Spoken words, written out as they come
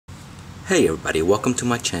Hey everybody, welcome to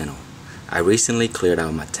my channel. I recently cleared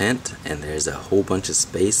out my tent and there's a whole bunch of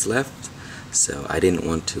space left, so I didn't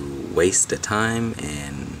want to waste the time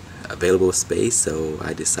and available space, so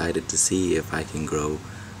I decided to see if I can grow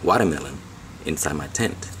watermelon inside my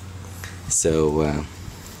tent. So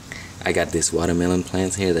I got these watermelon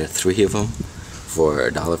plants here. There are 3 of them for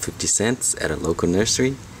 $1.50 at a local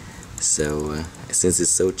nursery. So since it's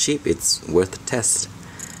so cheap, it's worth a test.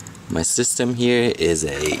 My system here is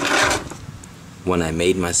one I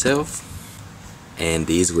made myself, and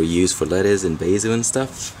these were used for lettuce and basil and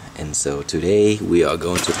stuff. And so today we are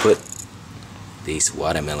going to put these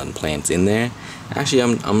watermelon plants in there. Actually,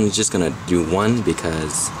 I'm just gonna do one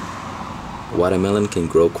because watermelon can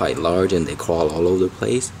grow quite large and they crawl all over the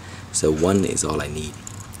place. So one is all I need.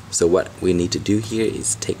 So what we need to do here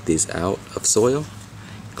is take this out of soil,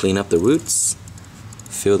 clean up the roots,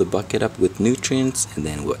 fill the bucket up with nutrients, and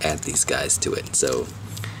then we'll add these guys to it. So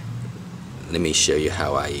let me show you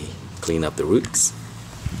how I clean up the roots.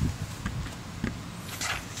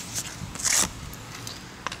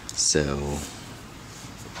 So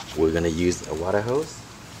we're gonna use a water hose.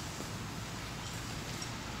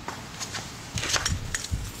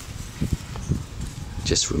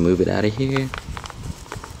 Just remove it out of here.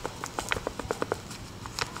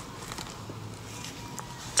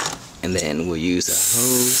 And then we'll use a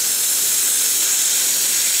hose.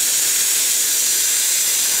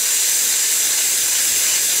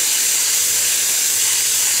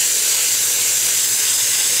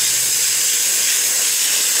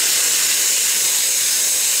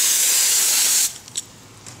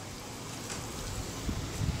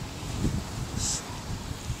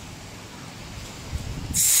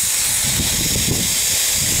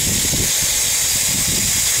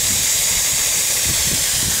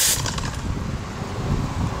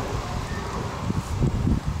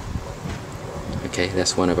 Okay,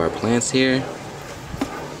 that's one of our plants here.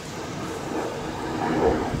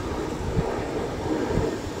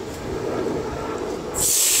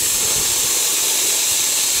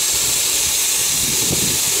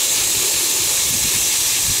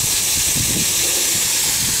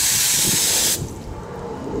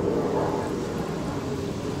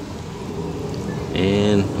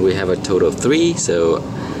 And we have a total of 3, so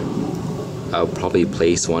I'll probably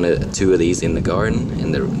place 1 or 2 of these in the garden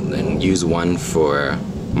and then use one for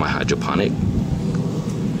my hydroponic.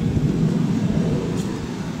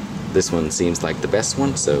 This one seems like the best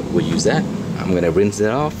one, so we'll use that. I'm gonna rinse it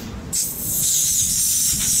off.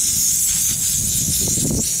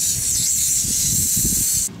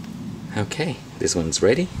 Okay, this one's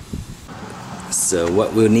ready. So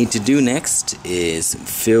what we'll need to do next is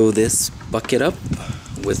fill this bucket up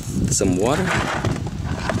with some water.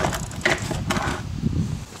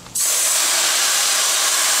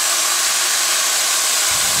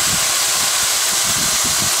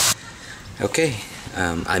 Okay,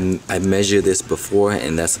 I measured this before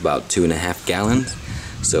and that's about 2.5 gallons.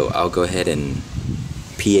 So I'll go ahead and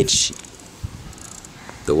pH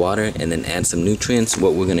the water and then add some nutrients.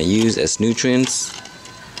 What we're gonna use as nutrients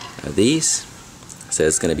are these. So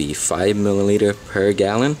it's gonna be 5 milliliter per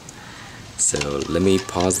gallon. So let me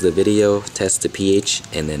pause the video, test the pH,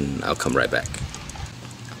 and then I'll come right back.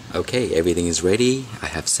 Okay, everything is ready. I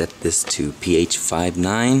have set this to pH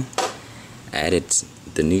 5.9. Added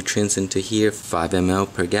the nutrients into here, 5 ml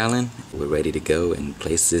per gallon. We're ready to go and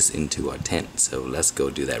place this into our tent. So let's go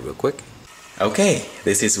do that real quick. Okay,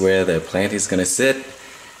 this is where the plant is gonna sit.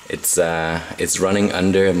 It's running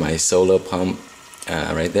under my solar pump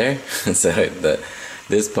right there. So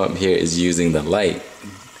this pump here is using the light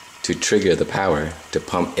to trigger the power to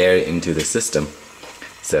pump air into the system.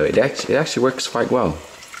 So it actually works quite well.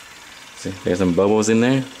 See, there's some bubbles in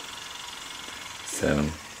there. So.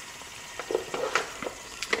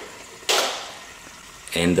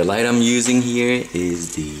 And the light I'm using here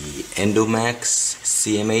is the Endomax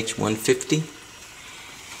CMH 150.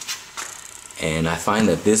 And I find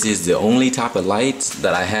that this is the only type of light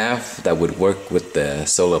that I have that would work with the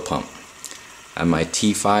solar pump. My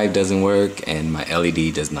T5 doesn't work and my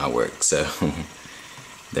LED does not work. So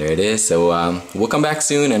there it is. So we'll come back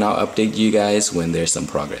soon and I'll update you guys when there's some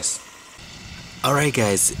progress. Alright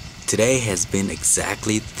guys, today has been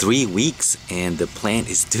exactly 3 weeks and the plant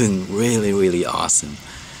is doing really awesome.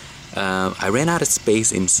 I ran out of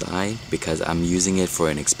space inside because I'm using it for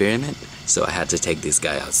an experiment, so I had to take this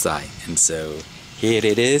guy outside. And so here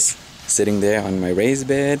it is, sitting there on my raised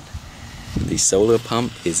bed. The solar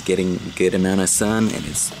pump is getting a good amount of sun and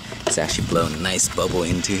it's actually blowing a nice bubble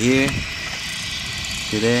into here.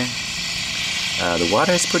 See there? The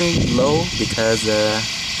water is pretty low because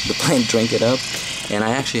the plant drank it up. and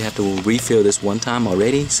I actually had to refill this one time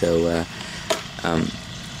already, so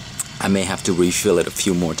I may have to refill it a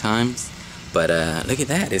few more times. But look at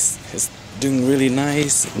that, it's doing really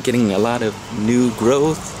nice, getting a lot of new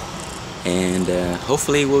growth, and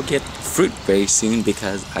hopefully we'll get fruit very soon,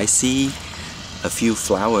 because I see a few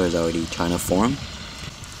flowers already trying to form.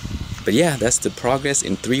 But yeah, that's the progress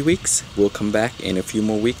in 3 weeks. We'll come back in a few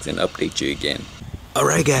more weeks and update you again.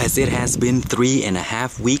 Alright guys, it has been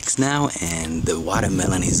 3.5 weeks now, and the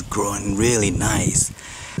watermelon is growing really nice.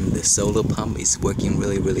 The solar pump is working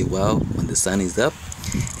really well when the sun is up,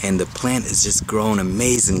 and the plant is just growing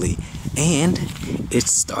amazingly, and it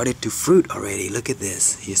started to fruit already. Look at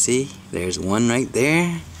this, you see, there's one right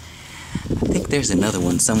there. I think there's another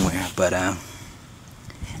one somewhere, but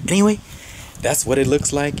anyway, that's what it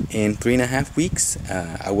looks like in 3.5 weeks.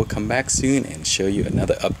 I will come back soon and show you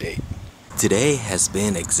another update. Today has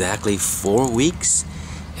been exactly 4 weeks,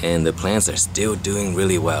 and the plants are still doing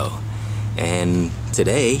really well. And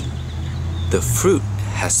today, the fruit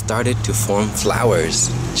has started to form flowers.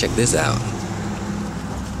 Check this out.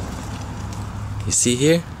 You see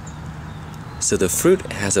here? So the fruit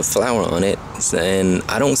has a flower on it, and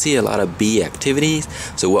I don't see a lot of bee activities.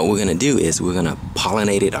 So what we're gonna do is we're gonna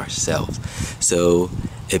pollinate it ourselves. So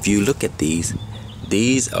if you look at these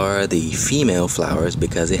are the female flowers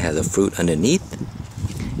because it has a fruit underneath.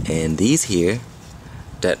 And these here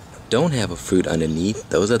that don't have a fruit underneath,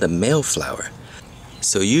 those are the male flower.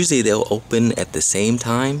 So usually they'll open at the same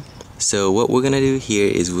time. So what we're gonna do here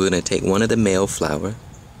is we're gonna take one of the male flower.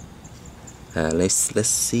 Let's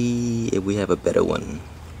see if we have a better one.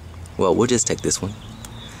 Well, we'll just take this one,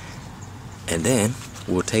 and then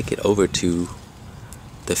we'll take it over to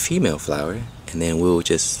the female flower, and then we'll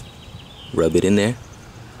just rub it in there,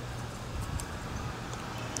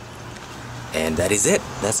 and that is it.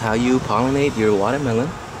 That's how you pollinate your watermelon.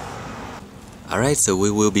 Alright, so we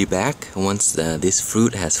will be back once this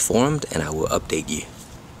fruit has formed, and I will update you.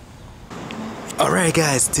 Alright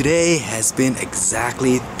guys, today has been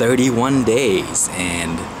exactly 31 days,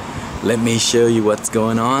 and let me show you what's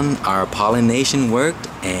going on. Our pollination worked,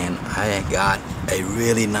 and I got a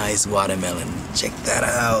really nice watermelon. Check that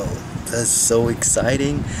out. That's so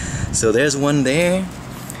exciting. So there's one there,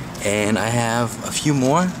 and I have a few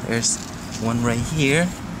more. There's one right here.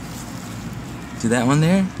 See that one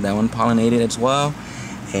there? That one pollinated as well.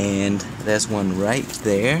 And there's one right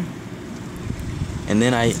there. And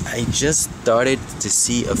then I just started to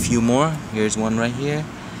see a few more. Here's one right here.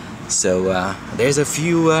 So there's a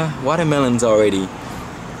few watermelons already.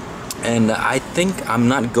 And I think I'm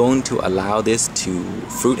not going to allow this to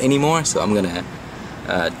fruit anymore. So I'm gonna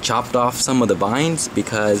chop off some of the vines,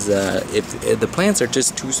 because if the plants are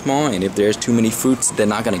just too small, and if there's too many fruits, they're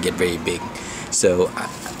not gonna get very big. So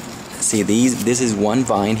see, this is one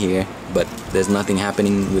vine here, but there's nothing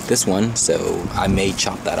happening with this one, so I may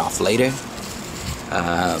chop that off later.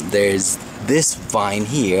 There's this vine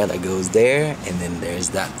here that goes there, and then there's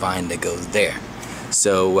that vine that goes there.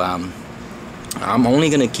 So I'm only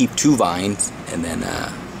gonna keep 2 vines and then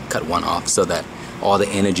cut one off so that all the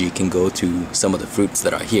energy can go to some of the fruits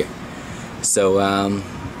that are here. So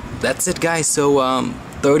that's it guys. So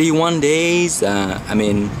 31 days. I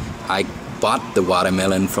mean, I bought the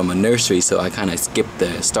watermelon from a nursery, so I kind of skipped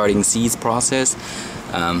the starting seeds process,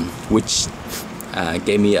 which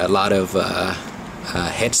gave me a lot of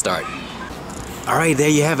head start. Alright, there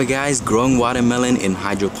you have it guys. Growing watermelon in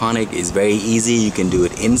hydroponic is very easy. You can do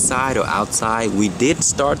it inside or outside. We did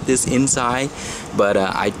start this inside, but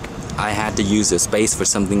I had to use a space for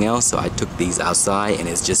something else, so I took these outside, and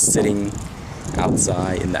it's just sitting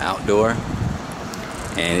outside in the outdoor,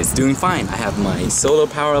 and it's doing fine. I have my solar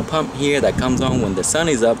power pump here that comes on when the sun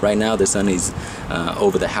is up. Right now the sun is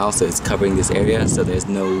over the house, so it's covering this area, so there's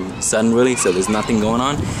no sun really, so there's nothing going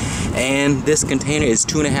on. And this container is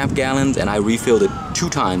 2.5 gallons, and I refilled it 2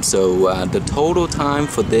 times. So the total time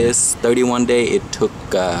for this 31 day, it took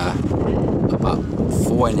about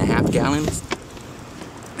 4.5 gallons.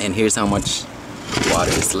 And here's how much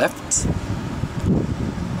water is left.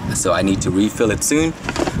 So I need to refill it soon.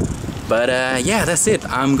 But yeah, that's it.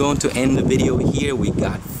 I'm going to end the video here. We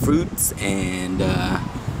got fruits and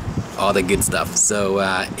all the good stuff. So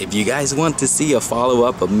if you guys want to see a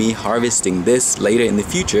follow-up of me harvesting this later in the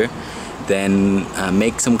future, then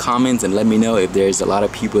make some comments and let me know. If there's a lot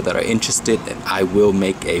of people that are interested, then I will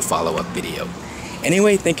make a follow-up video.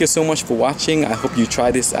 Anyway, thank you so much for watching. I hope you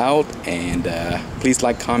try this out, and please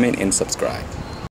like, comment, and subscribe.